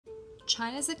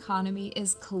China's economy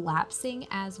is collapsing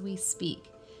as we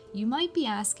speak. You might be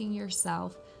asking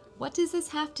yourself, what does this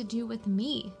have to do with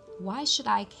me? Why should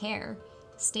I care?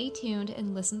 Stay tuned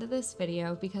and listen to this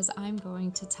video because I'm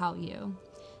going to tell you.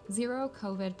 Zero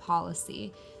COVID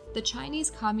policy. The Chinese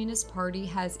Communist Party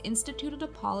has instituted a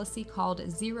policy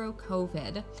called Zero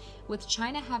COVID, with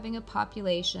China having a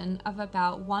population of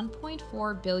about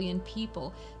 1.4 billion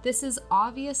people. This is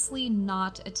obviously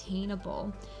not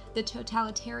attainable. The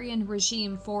totalitarian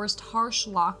regime forced harsh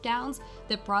lockdowns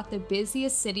that brought the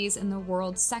busiest cities in the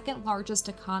world's second largest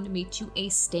economy to a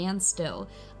standstill,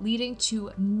 leading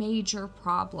to major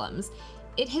problems.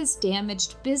 It has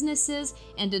damaged businesses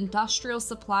and industrial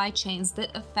supply chains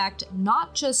that affect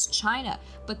not just China,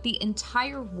 but the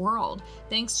entire world,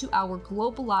 thanks to our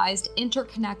globalized,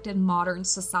 interconnected modern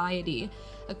society.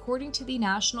 According to the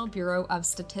National Bureau of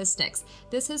Statistics,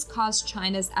 this has caused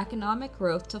China's economic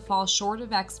growth to fall short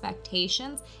of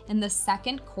expectations in the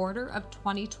second quarter of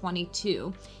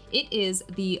 2022. It is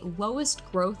the lowest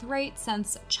growth rate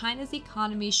since China's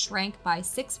economy shrank by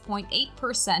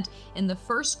 6.8% in the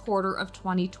first quarter of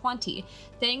 2020,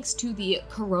 thanks to the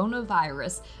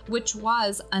coronavirus, which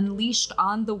was unleashed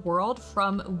on the world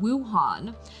from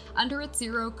Wuhan. Under its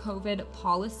zero COVID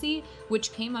policy,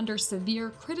 which came under severe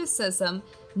criticism,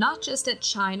 not just at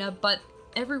China, but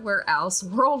everywhere else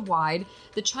worldwide,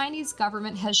 the Chinese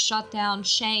government has shut down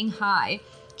Shanghai,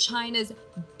 China's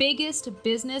biggest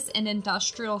business and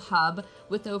industrial hub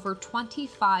with over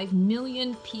 25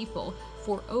 million people,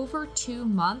 for over 2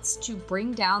 months to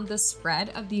bring down the spread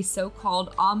of the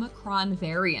so-called Omicron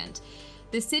variant.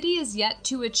 The city is yet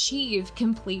to achieve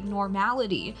complete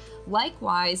normality.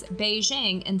 Likewise,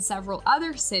 Beijing and several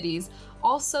other cities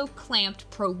also clamped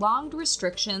prolonged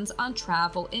restrictions on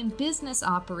travel and business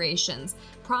operations,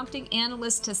 prompting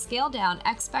analysts to scale down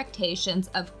expectations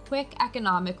of quick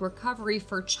economic recovery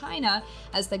for China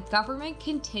as the government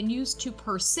continues to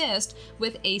persist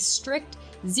with a strict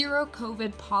zero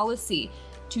COVID policy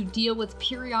to deal with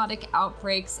periodic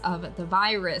outbreaks of the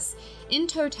virus. In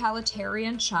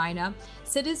totalitarian China,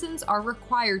 citizens are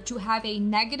required to have a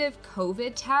negative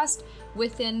COVID test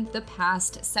within the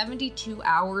past 72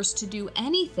 hours to do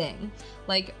anything,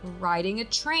 like riding a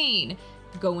train,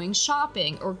 going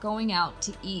shopping, or going out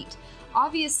to eat.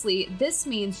 Obviously, this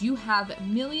means you have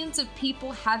millions of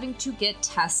people having to get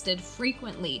tested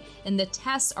frequently, and the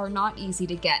tests are not easy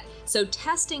to get, so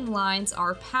testing lines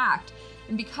are packed.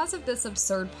 And because of this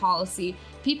absurd policy,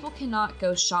 people cannot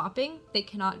go shopping, they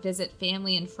cannot visit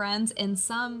family and friends, and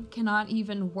some cannot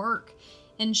even work.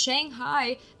 In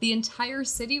Shanghai, the entire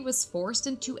city was forced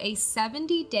into a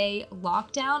 70-day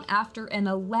lockdown after an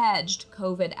alleged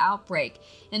COVID outbreak.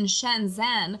 In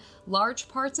Shenzhen, large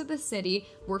parts of the city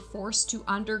were forced to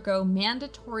undergo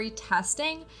mandatory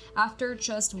testing after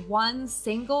just one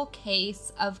single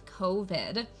case of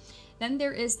COVID. Then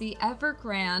there is the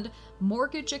evergrande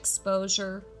mortgage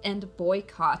exposure and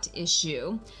boycott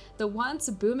issue. The once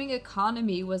booming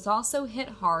economy was also hit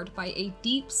hard by a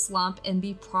deep slump in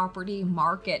the property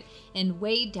market and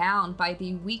weighed down by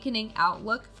the weakening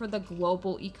outlook for the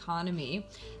global economy.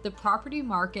 The property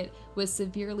market was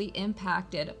severely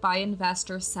impacted by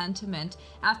investor sentiment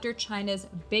after China's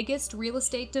biggest real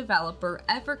estate developer,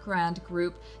 Evergrande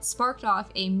Group, sparked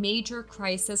off a major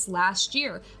crisis last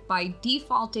year by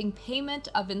defaulting payment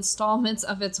of installments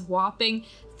of its whopping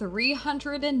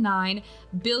 $309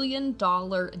 billion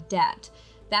debt.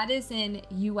 That is in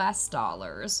US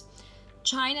dollars.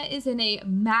 China is in a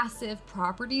massive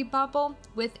property bubble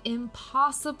with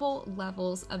impossible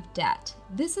levels of debt.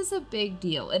 This is a big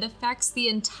deal. It affects the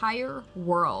entire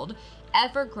world.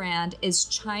 Evergrande is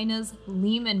China's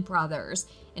Lehman Brothers.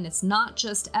 And it's not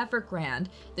just Evergrande.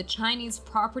 The Chinese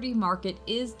property market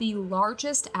is the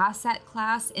largest asset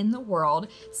class in the world,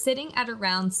 sitting at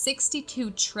around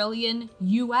 62 trillion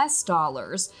US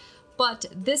dollars. But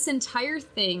this entire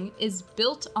thing is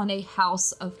built on a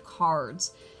house of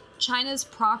cards. China's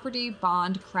property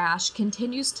bond crash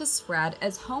continues to spread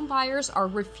as homebuyers are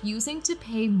refusing to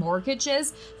pay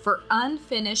mortgages for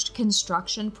unfinished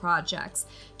construction projects.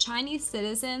 Chinese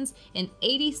citizens in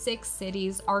 86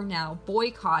 cities are now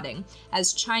boycotting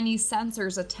as Chinese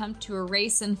censors attempt to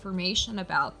erase information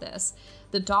about this.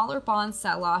 The dollar bond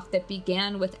sell-off that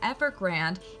began with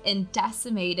Evergrande and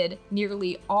decimated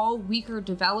nearly all weaker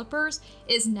developers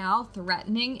is now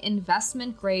threatening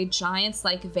investment-grade giants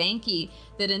like Vanke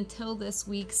that until this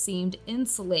week seemed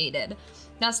insulated.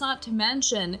 That's not to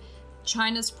mention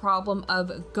China's problem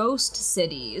of ghost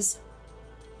cities.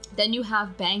 Then you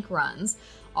have bank runs.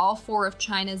 All 4 of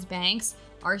China's banks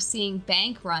are seeing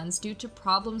bank runs due to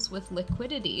problems with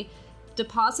liquidity.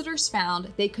 Depositors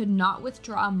found they could not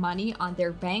withdraw money on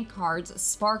their bank cards,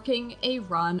 sparking a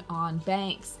run on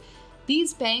banks.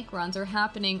 These bank runs are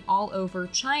happening all over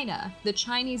China. The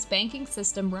Chinese banking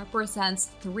system represents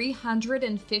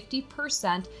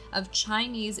 350% of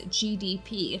Chinese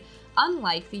GDP,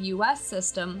 unlike the US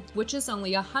system, which is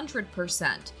only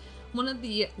 100%. One of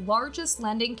the largest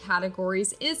lending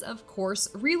categories is, of course,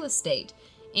 real estate.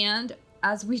 And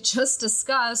as we just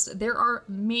discussed, there are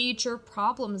major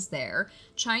problems there.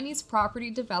 Chinese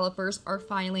property developers are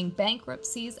filing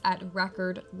bankruptcies at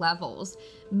record levels.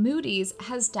 Moody's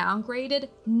has downgraded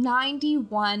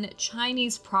 91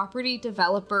 Chinese property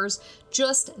developers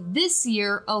just this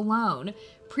year alone.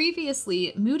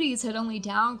 Previously, Moody's had only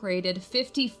downgraded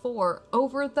 54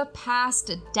 over the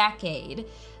past decade.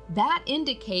 That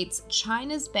indicates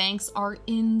China's banks are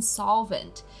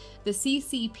insolvent. The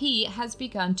CCP has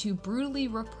begun to brutally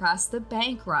repress the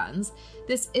bank runs.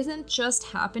 This isn't just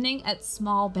happening at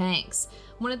small banks.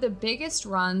 One of the biggest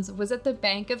runs was at the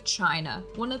Bank of China,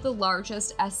 one of the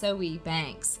largest SOE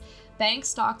banks. Bank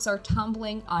stocks are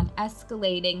tumbling on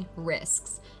escalating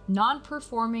risks.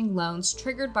 Non-performing loans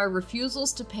triggered by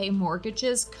refusals to pay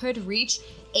mortgages could reach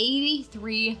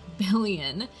 83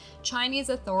 billion. Chinese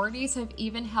authorities have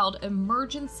even held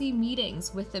emergency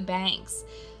meetings with the banks.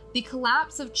 The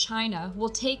collapse of China will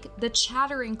take the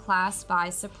chattering class by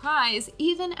surprise,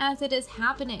 even as it is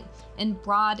happening in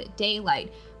broad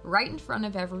daylight, right in front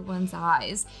of everyone's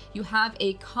eyes. You have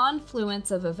a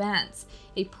confluence of events,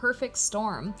 a perfect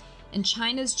storm, and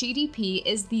China's GDP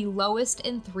is the lowest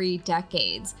in 3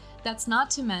 decades. That's not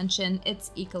to mention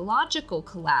its ecological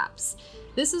collapse.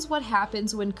 This is what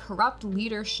happens when corrupt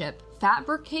leadership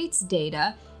fabricates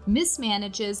data,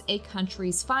 mismanages a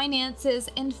country's finances,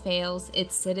 and fails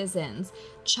its citizens.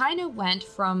 China went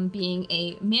from being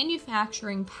a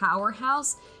manufacturing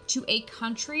powerhouse to a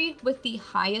country with the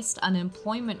highest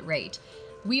unemployment rate.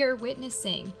 We are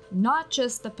witnessing not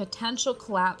just the potential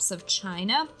collapse of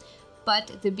China,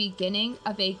 but the beginning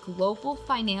of a global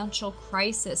financial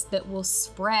crisis that will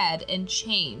spread and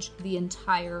change the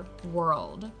entire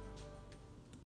world.